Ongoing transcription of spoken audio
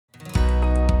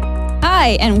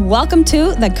Hi, and welcome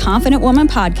to the Confident Woman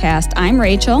Podcast. I'm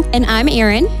Rachel. And I'm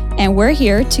Erin. And we're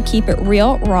here to keep it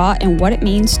real, raw, and what it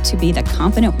means to be the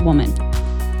confident woman.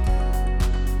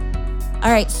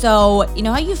 All right, so you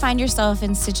know how you find yourself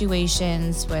in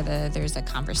situations whether there's a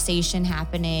conversation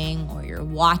happening or you're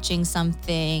watching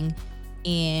something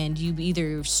and you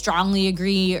either strongly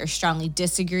agree or strongly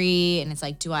disagree, and it's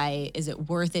like, is it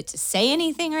worth it to say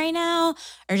anything right now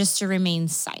or just to remain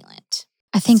silent?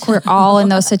 I think we're all in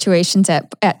those situations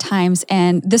at times.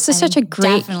 And this is such a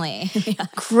great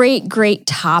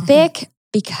topic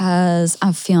because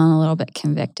I'm feeling a little bit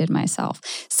convicted myself.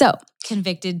 So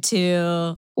convicted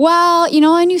to? Well, you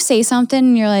know, when you say something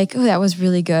and you're like, oh, that was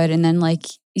really good. And then like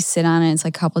you sit on it, it's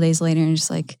like a couple days later and you're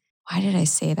just like, why did I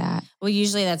say that? Well,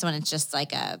 usually that's when it's just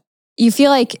like you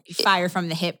feel like fire from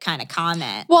the hip kind of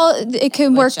comment. Well, it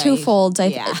can work twofold, I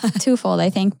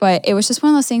think. But it was just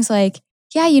one of those things like,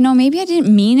 yeah, you know, maybe I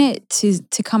didn't mean it to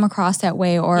come across that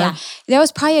way. Or that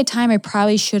was probably a time I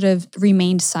probably should have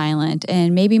remained silent.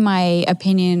 And maybe my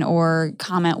opinion or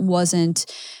comment wasn't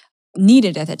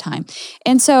needed at the time.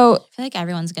 And so I feel like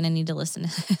everyone's going to need to listen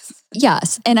to this.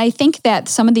 Yes. And I think that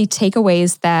some of the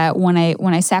takeaways that when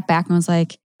I sat back and was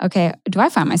like, okay, do I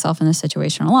find myself in this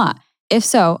situation a lot? If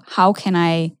so, how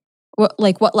can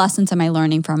what lessons am I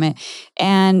learning from it?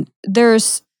 And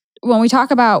when we talk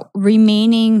about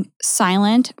remaining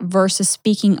silent versus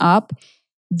speaking up,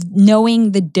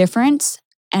 knowing the difference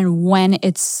and when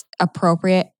it's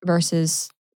appropriate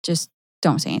versus just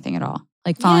don't say anything at all.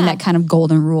 Like following that kind of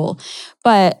golden rule.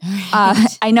 But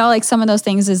I know like some of those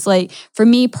things is like, for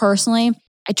me personally,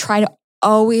 I try to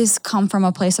always come from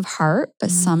a place of heart, but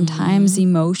sometimes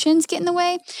emotions get in the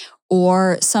way.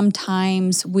 Or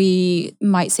sometimes we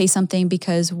might say something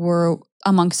because we're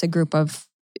amongst a group of,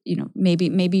 you know,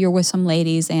 maybe you're with some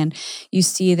ladies and you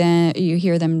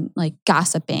hear them like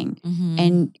gossiping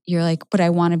and you're like, but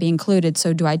I want to be included.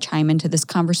 So do I chime into this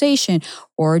conversation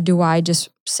or do I just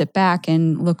sit back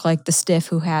and look like the stiff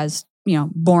who has, you know,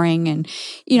 boring and,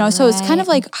 you know, so it's kind of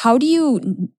like, how do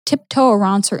you tiptoe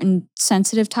around certain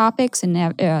sensitive topics and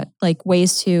have like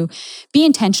ways to be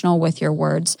intentional with your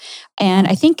words? And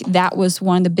I think that was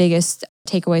one of the biggest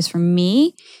takeaways for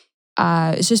me.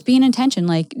 It's just being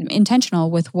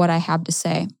intentional with what I have to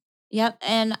say. Yep.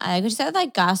 And I just said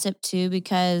like gossip too,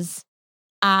 because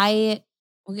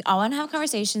we all want to have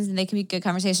conversations and they can be good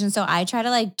conversations. So I try to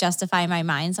like justify my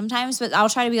mind sometimes, but I'll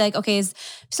try to be like, okay,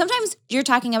 sometimes you're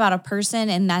talking about a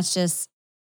person and that's just,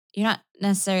 you're not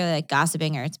necessarily like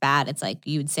gossiping or it's bad. It's like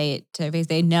you would say it to their face.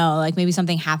 They know like maybe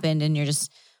something happened and you're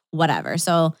just whatever.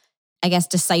 So I guess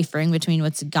deciphering between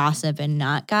what's gossip and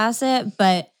not gossip,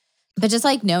 but just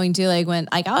like knowing too, like when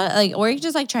or you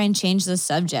just like try and change the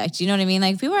subject. You know what I mean?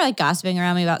 Like if people are like gossiping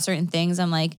around me about certain things,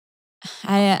 I'm like,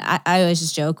 I always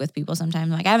just joke with people sometimes.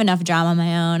 I'm like, I have enough drama on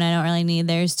my own. I don't really need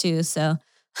theirs too. So,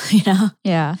 you know,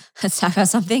 let's talk about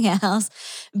something else.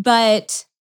 But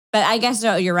I guess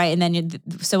you're right. And then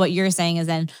so what you're saying is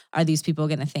then, are these people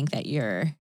going to think that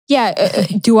you're... Yeah.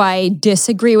 Do I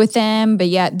disagree with them? But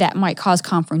yet that might cause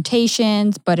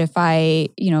confrontations. But if I,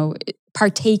 you know,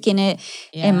 partake in it,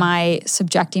 am I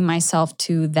subjecting myself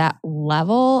to that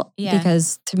level? Yeah.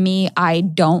 Because to me, I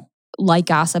don't like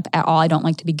gossip at all. I don't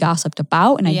like to be gossiped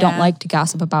about, and I don't like to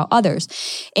gossip about others.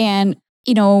 And,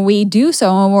 you know, we do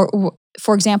so.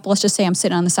 For example, let's just say I'm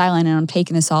sitting on the sideline and I'm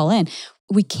taking this all in.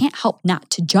 We can't help not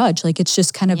to judge. Like it's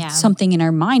just kind of something in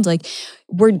our minds. Like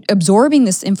we're absorbing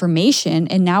this information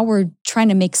and now we're trying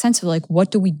to make sense of like,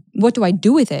 what do I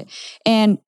do with it?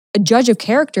 And a judge of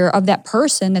character of that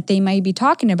person that they might be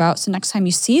talking about. So next time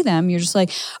you see them, you're just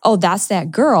like, oh, that's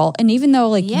that girl. And even though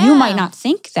like you might not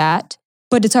think that,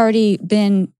 but it's already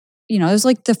been, you know, it was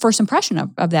like the first impression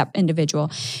of that individual.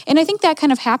 And I think that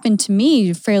kind of happened to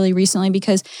me fairly recently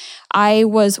because I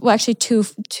was, well, actually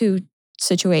two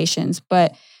situations,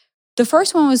 but the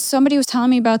first one was somebody was telling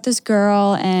me about this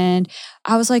girl and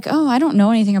I was like, oh, I don't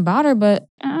know anything about her, but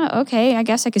okay, I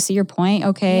guess I could see your point.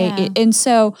 Okay. Yeah. And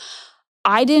so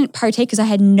I didn't partake because I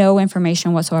had no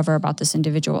information whatsoever about this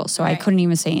individual. So I couldn't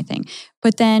even say anything.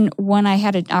 But then when I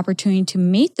had an opportunity to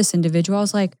meet this individual, I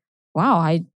was like, wow,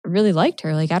 I really liked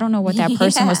her. Like, I don't know what that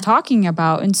person was talking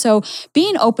about. And so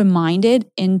being open-minded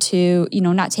into, you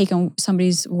know, not taking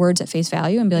somebody's words at face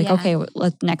value and be like, okay,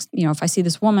 next, you know, if I see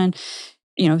this woman,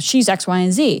 you know, she's X, Y,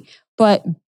 and Z. But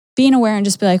being aware and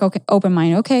just be like, okay, open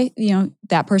mind. Okay, you know,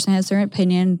 that person has their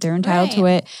opinion. They're entitled to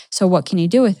it. So what can you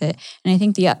do with it? And I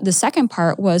think the second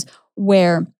part was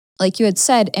where, like you had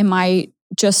said, am I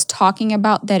just talking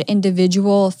about that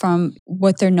individual from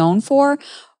what they're known for?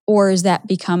 Or is that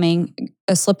becoming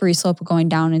a slippery slope going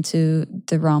down into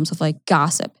the realms of like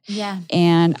gossip? Yeah.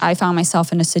 And I found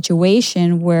myself in a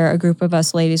situation where a group of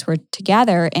us ladies were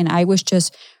together and I was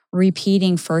just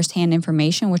repeating firsthand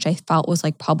information, which I felt was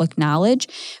like public knowledge.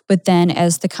 But then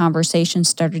as the conversation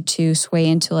started to sway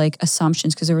into like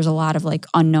assumptions, because there was a lot of like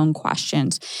unknown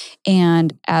questions.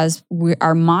 And as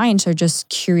our minds are just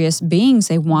curious beings,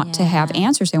 they want to have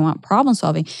answers, they want problem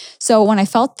solving. So when I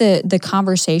felt the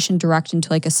conversation direct into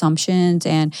like assumptions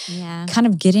and kind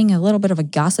of getting a little bit of a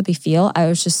gossipy feel,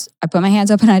 I put my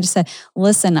hands up and I just said,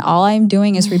 listen, all I'm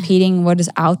doing is repeating what is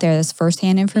out there. That's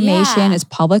firsthand information. It's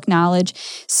public knowledge.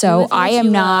 So I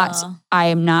am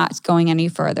not going any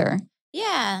further.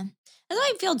 Yeah. That's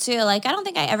how I feel too. Like, I don't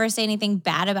think I ever say anything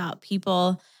bad about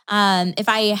people. If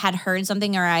I had heard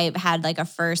something or I had like a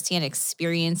firsthand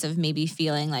experience of maybe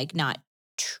feeling like not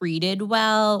treated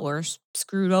well or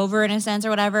screwed over in a sense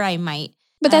or whatever, I might.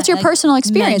 But that's your like personal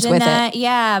experience with it.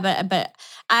 Yeah. But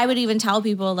I would even tell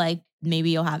people like,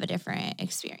 maybe you'll have a different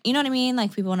experience. You know what I mean?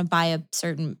 Like people want to buy a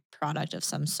certain product of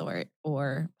some sort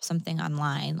or something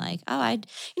online. Like,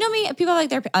 people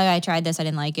like I tried this, I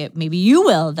didn't like it. Maybe you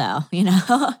will though, you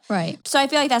know? Right. So I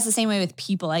feel like that's the same way with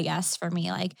people, I guess, for me.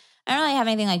 Like, I don't really have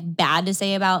anything like bad to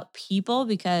say about people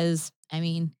because,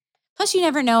 plus you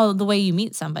never know the way you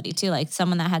meet somebody too. Like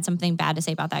someone that had something bad to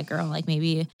say about that girl, like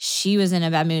maybe she was in a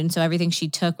bad mood and so everything she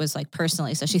took was like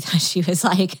personally. So she thought she was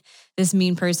like this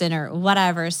mean person or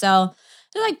whatever. So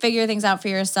to like figure things out for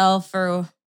yourself or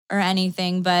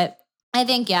anything. But I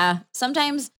think,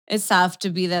 sometimes it's tough to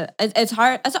be it's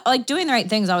hard. It's like doing the right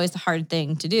thing is always the hard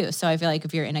thing to do. So I feel like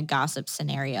if you're in a gossip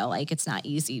scenario, like it's not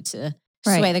easy to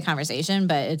sway the conversation,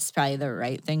 but it's probably the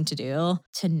right thing to do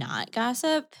to not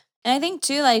gossip. And I think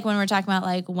too, like when we're talking about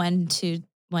like when to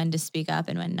speak up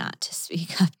and when not to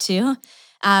speak up too,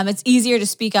 it's easier to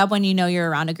speak up when you know you're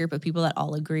around a group of people that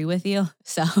all agree with you.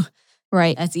 So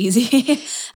that's easy.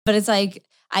 But it's like,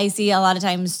 I see a lot of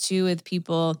times too with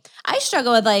people, I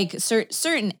struggle with like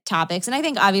certain topics. And I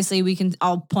think obviously we can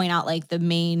all point out like the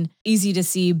main easy to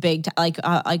see big,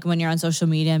 like when you're on social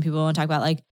media and people want to talk about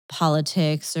like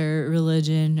politics or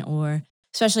religion or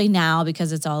especially now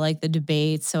because it's all like the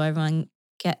debates. So everyone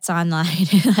gets online.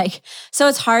 Like, so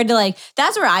it's hard to like,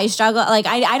 that's where I struggle. Like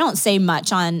I don't say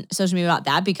much on social media about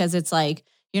that because it's like,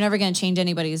 you're never going to change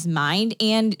anybody's mind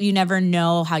and you never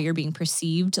know how you're being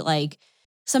perceived. Like,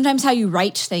 sometimes how you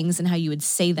write things and how you would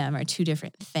say them are two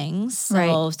different things.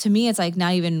 So to me, it's like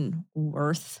not even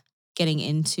worth getting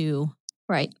into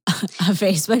a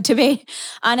Facebook debate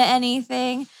on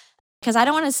anything because I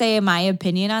don't want to say my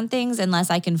opinion on things unless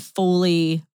I can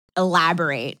fully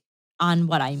elaborate on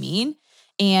what I mean.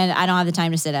 And I don't have the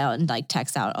time to sit out and like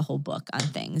text out a whole book on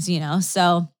things, you know?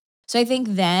 So I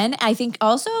think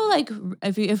also like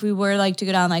if we were like to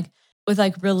go down like with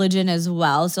like religion as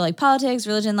well. So like politics,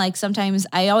 religion, like sometimes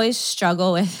I always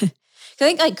struggle with, I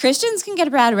think like Christians can get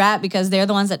a bad rap because they're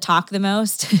the ones that talk the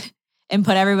most and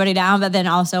put everybody down, but then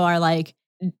also are like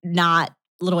not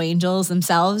little angels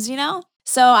themselves, you know?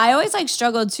 So I always like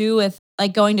struggle too with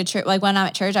like going to church. Like when I'm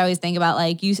at church, I always think about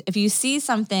like if you see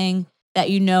something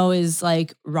that you know is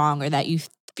like wrong or that you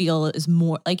feel is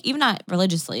more like even not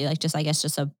religiously, like just I guess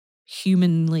just a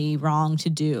humanly wrong to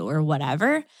do or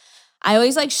whatever. I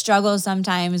always like struggle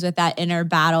sometimes with that inner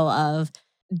battle of,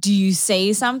 do you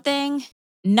say something?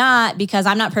 Not because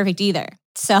I'm not perfect either.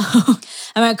 So I'm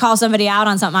going to call somebody out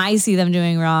on something I see them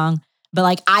doing wrong, but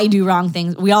like I do wrong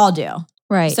things. We all do.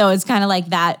 Right. So it's kind of like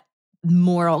that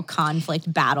moral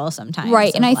conflict battle sometimes.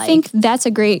 Right. And I think that's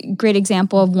a great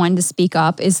example of when to speak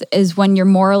up is when you're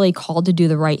morally called to do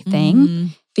the right thing. Mm-hmm.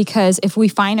 Because if we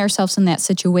find ourselves in that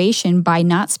situation, by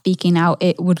not speaking out,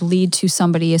 it would lead to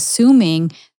somebody assuming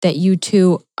that you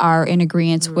two are in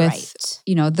agreement with,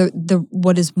 you know, the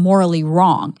what is morally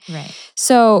wrong. Right.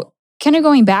 So kind of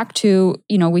going back to,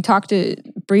 you know, we talked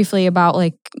briefly about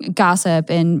like gossip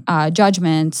and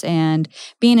judgments and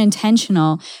being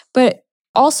intentional, but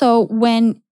also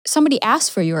when somebody asks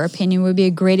for your opinion would be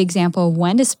a great example of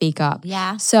when to speak up.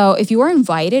 Yeah. So if you are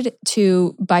invited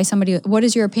by somebody, what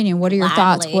is your opinion? What are your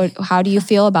thoughts? How do you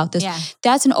feel about this? Yeah.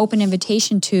 That's an open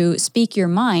invitation to speak your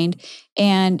mind,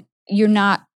 and you're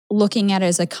not looking at it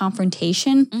as a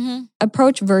confrontation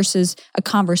approach versus a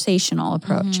conversational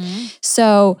approach. Mm-hmm.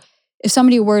 So if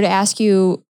somebody were to ask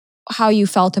you how you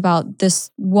felt about this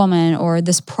woman or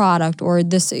this product or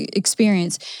this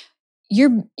experience,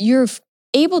 you're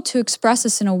able to express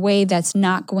this in a way that's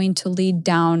not going to lead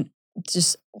down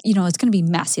just, you know, it's going to be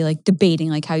messy, like debating,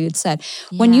 like how you had said.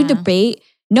 Yeah. When you debate,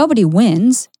 nobody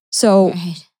wins. So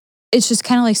it's just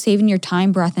kind of like saving your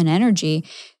time, breath, and energy.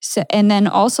 So, and then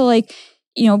also like,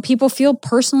 people feel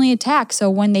personally attacked.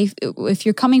 So if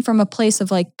you're coming from a place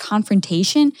of like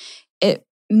confrontation, it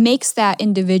makes that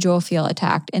individual feel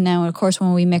attacked. And then of course,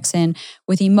 when we mix in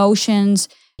with emotions,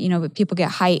 people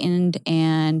get heightened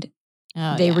and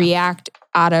they react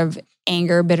out of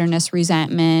anger, bitterness,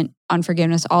 resentment,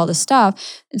 unforgiveness, all this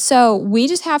stuff. So we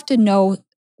just have to know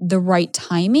the right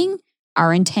timing,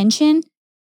 our intention.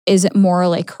 Is it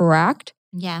morally correct?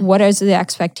 Yeah. What is the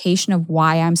expectation of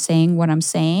why I'm saying what I'm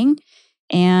saying?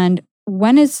 And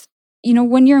when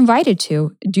you're invited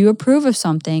to, do you approve of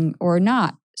something or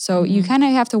not? So you kind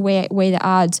of have to weigh the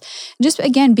odds. Just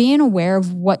again, being aware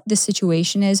of what the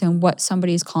situation is and what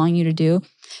somebody is calling you to do.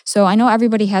 So I know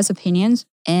everybody has opinions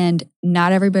and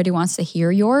not everybody wants to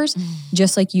hear yours,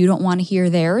 just like you don't want to hear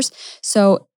theirs.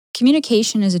 So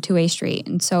communication is a two-way street.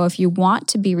 And so if you want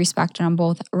to be respected on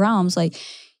both realms, like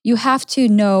you have to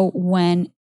know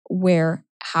when, where,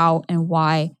 how, and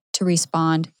why to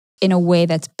respond in a way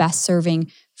that's best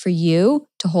serving for you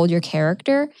to hold your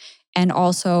character and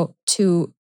also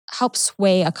to help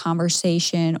sway a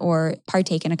conversation or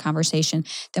partake in a conversation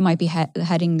that might be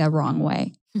heading the wrong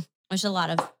way. Which a lot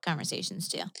of conversations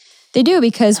do. They do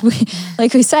because,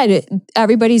 like we said,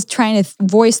 everybody's trying to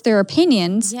voice their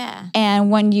opinions. Yeah.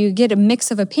 And when you get a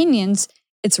mix of opinions,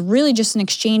 it's really just an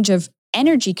exchange of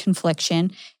energy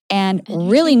confliction. And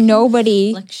really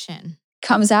nobody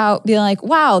comes out being like,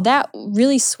 wow, that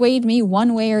really swayed me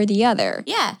one way or the other.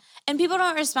 Yeah. And people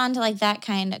don't respond to like that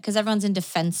kind of, because everyone's in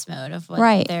defense mode of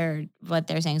what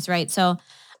they're saying. Right. So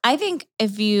I think I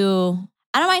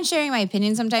don't mind sharing my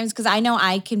opinion sometimes because I know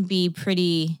I can be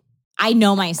I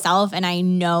know myself and I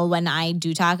know when I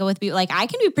do talk with people, like I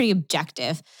can be pretty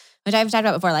objective, which I've talked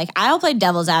about before. Like I'll play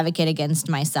devil's advocate against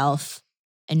myself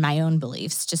and my own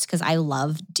beliefs just because I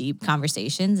love deep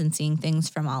conversations and seeing things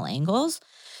from all angles.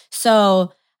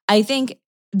 So I think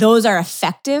those are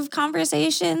effective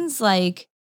conversations. Like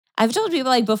I've told people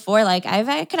like before, like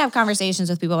I could have conversations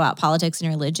with people about politics and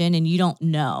religion and you don't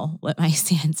know what my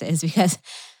stance is because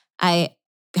I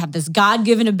have this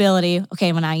God-given ability.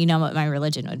 Okay, well now you know what my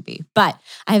religion would be. But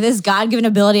I have this God-given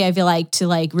ability, I feel like, to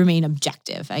like remain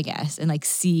objective, I guess, and like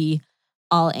see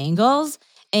all angles.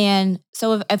 And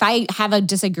so if I have a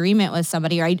disagreement with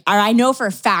somebody or I know for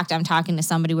a fact I'm talking to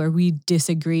somebody where we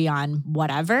disagree on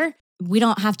whatever, we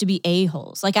don't have to be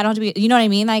a-holes. Like I don't have to be, you know what I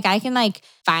mean? Like I can like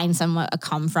find somewhat a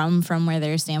come from where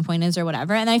their standpoint is or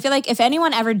whatever. And I feel like if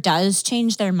anyone ever does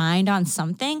change their mind on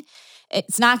something,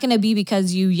 it's not going to be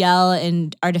because you yell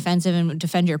and are defensive and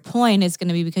defend your point. It's going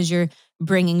to be because you're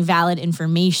bringing valid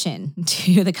information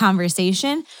to the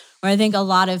conversation. Where I think a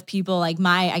lot of people, like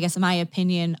my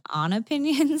opinion on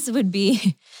opinions would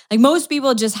be, like most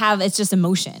people just it's just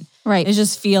emotion. Right. It's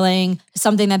just feeling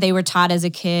something that they were taught as a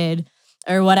kid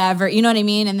or whatever. You know what I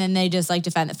mean? And then they just like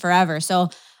defend it forever.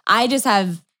 So I just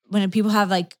have, when people have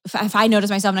like, if I notice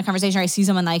myself in a conversation or I see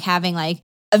someone like having like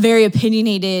a very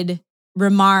opinionated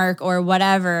remark or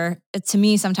whatever, to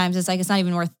me sometimes it's like it's not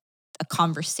even worth a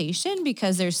conversation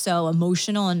because they're so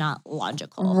emotional and not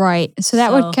logical. Right. So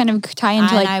that would kind of tie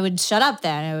into like I would shut up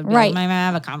then. I would be like, I might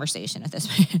have a conversation at this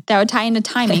point. That would tie into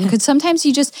timing because sometimes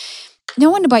you just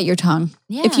know when to bite your tongue.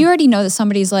 Yeah. If you already know that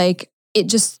somebody's like it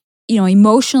just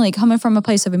emotionally coming from a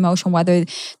place of emotion, whether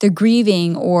they're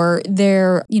grieving or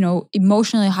they're,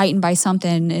 emotionally heightened by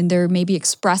something and they're maybe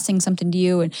expressing something to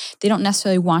you and they don't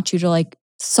necessarily want you to like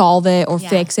solve it or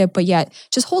fix it, but yet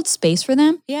just hold space for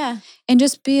them. Yeah. And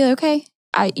just be like, okay,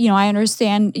 I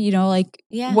understand,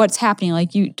 what's happening.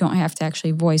 Like you don't have to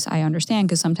actually voice, I understand,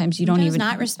 because sometimes you don't even.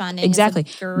 Not responding. Exactly.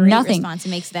 Is a great Nothing. Response. It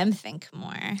makes them think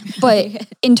more. But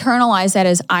internalize that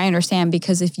as I understand,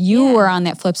 because if you were on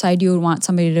that flip side, you would want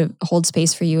somebody to hold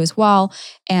space for you as well.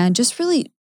 And just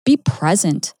really be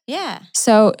present. Yeah.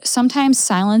 So sometimes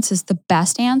silence is the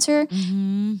best answer.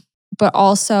 Mm-hmm. But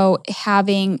also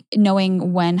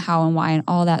knowing when, how, and why, and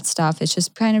all that stuff. It's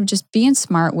just kind of just being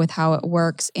smart with how it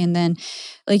works. And then,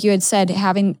 like you had said,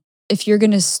 if you're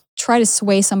going to try to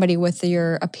sway somebody with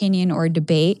your opinion or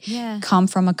debate, come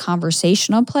from a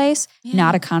conversational place,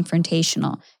 not a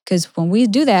confrontational. Because when we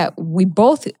do that, we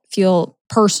both feel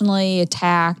personally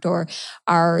attacked or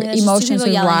our emotions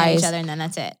would rise. At each other and then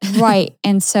that's it. Right.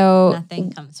 And so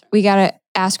nothing comes from we got to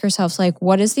ask ourselves, like,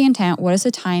 what is the intent? What is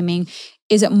the timing?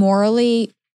 Is it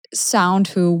morally sound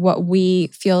to what we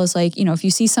feel is like, if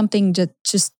you see something,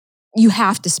 just you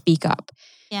have to speak up.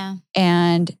 Yeah.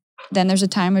 And then there's a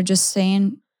time of just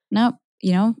saying, nope,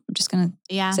 I'm just going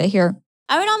to sit here.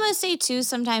 I would almost say too,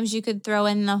 sometimes you could throw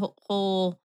in the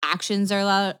whole actions are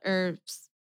loud or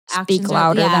speak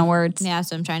louder than words. Yeah,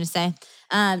 that's what I'm trying to say.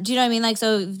 Do you know what I mean? Like,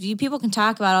 so people can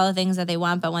talk about all the things that they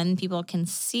want, but when people can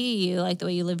see you, like the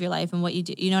way you live your life and what you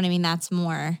do, you know what I mean? That's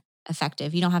more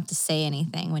effective. You don't have to say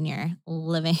anything when you're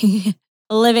living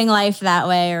living life that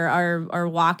way or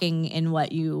walking in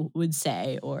what you would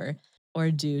say or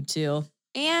do too.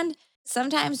 And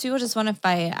sometimes people just want to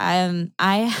fight.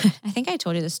 I think I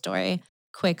told you this story,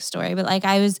 quick story, but like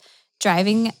I was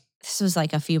driving, this was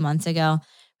like a few months ago,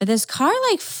 but this car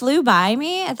like flew by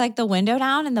me at like the window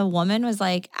down and the woman was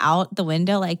like out the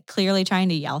window, like clearly trying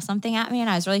to yell something at me. And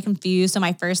I was really confused. So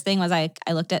my first thing was I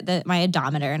looked at my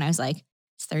odometer and I was like,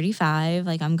 it's 35.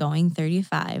 Like I'm going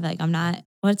 35. Like I'm not,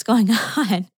 what's going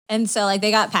on? And so like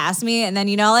they got past me and then,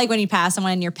 you know, like when you pass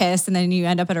someone and you're pissed and then you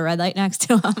end up at a red light next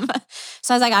to them.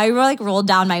 So I was like, I like rolled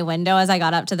down my window as I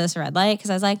got up to this red light because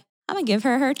I was like, I'm gonna give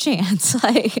her her chance.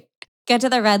 Like get to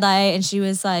the red light and she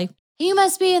was like, you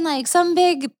must be in like some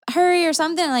big hurry or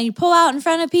something. Like you pull out in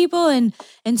front of people and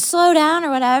slow down or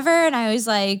whatever. And I was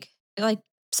like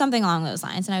something along those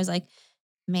lines. And I was like,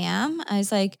 ma'am, I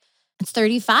was like, it's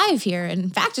 35 here. And in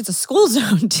fact, it's a school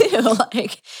zone too.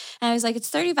 Like, and I was like, it's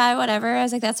 35, whatever. I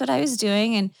was like, that's what I was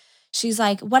doing. And she's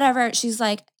like, whatever. She's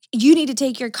like, you need to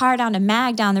take your car down to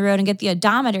MAG down the road and get the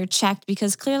odometer checked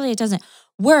because clearly it doesn't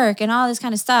work and all this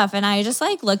kind of stuff. And I just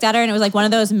like looked at her and it was like one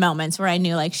of those moments where I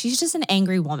knew like, she's just an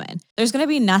angry woman. There's going to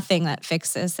be nothing that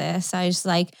fixes this. I was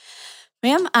like,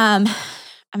 ma'am, I'm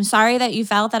sorry that you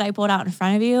felt that I pulled out in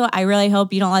front of you. I really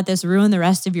hope you don't let this ruin the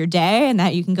rest of your day and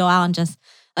that you can go out and just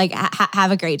like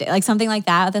have a great day, like something like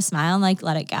that with a smile and like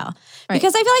let it go. Right.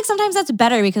 Because I feel like sometimes that's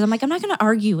better because I'm like, I'm not going to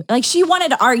argue. Like she wanted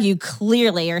to argue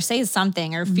clearly or say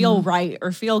something or feel right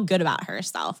or feel good about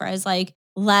herself. Or I was like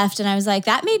left and I was like,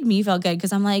 that made me feel good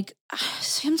because I'm like,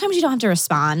 sometimes you don't have to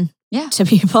respond to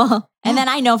people. And then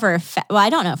I know for a fact, well, I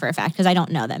don't know for a fact because I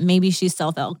don't know that. Maybe she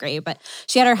still felt great, but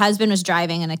she had her husband was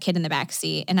driving and a kid in the back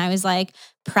seat. And I was like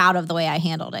proud of the way I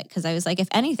handled it because I was like, if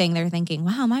anything, they're thinking,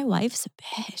 wow, my wife's a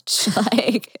bitch.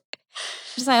 Like,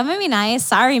 just like, I'm going to be nice.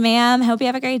 Sorry, ma'am. Hope you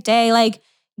have a great day. Like,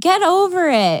 get over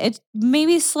it. It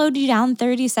maybe slowed you down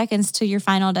 30 seconds to your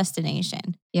final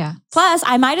destination. Yeah. Plus,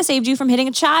 I might have saved you from hitting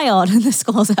a child in the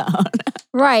school zone.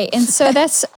 Right. And so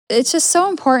it's just so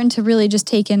important to really just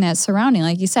take in that surrounding.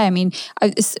 Like you said, I mean,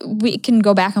 we can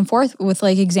go back and forth with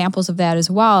like examples of that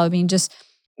as well. I mean, just,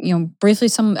 you know, briefly,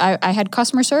 I had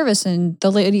customer service and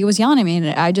the lady was yelling at me and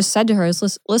I just said to her,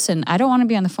 listen, I don't want to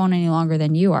be on the phone any longer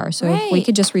than you are. So if we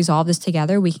could just resolve this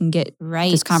together, we can get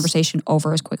this conversation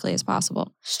over as quickly as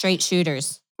possible. Straight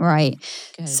shooters. Right.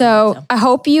 So I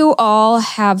hope you all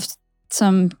have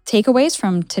some takeaways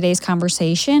from today's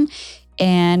conversation.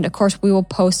 And of course, we will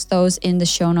post those in the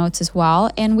show notes as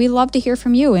well. And we love to hear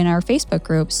from you in our Facebook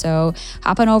group. So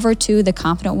hop on over to the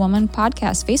Confident Woman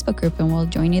Podcast Facebook group and we'll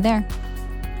join you there.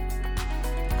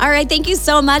 All right. Thank you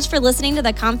so much for listening to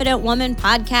the Confident Woman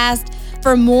Podcast.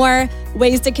 For more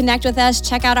ways to connect with us,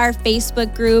 check out our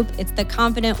Facebook group. It's the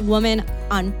Confident Woman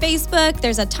on Facebook.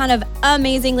 There's a ton of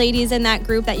amazing ladies in that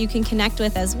group that you can connect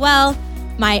with as well.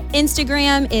 My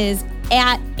Instagram is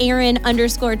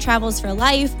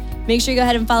 @Erin_travels4life. Make sure you go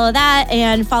ahead and follow that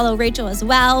and follow Rachel as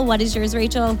well. What is yours,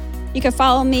 Rachel? You can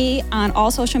follow me on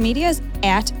all social medias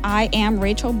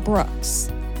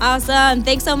 @IamRachelBrooks. Awesome.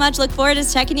 Thanks so much. Look forward to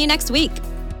checking you next week.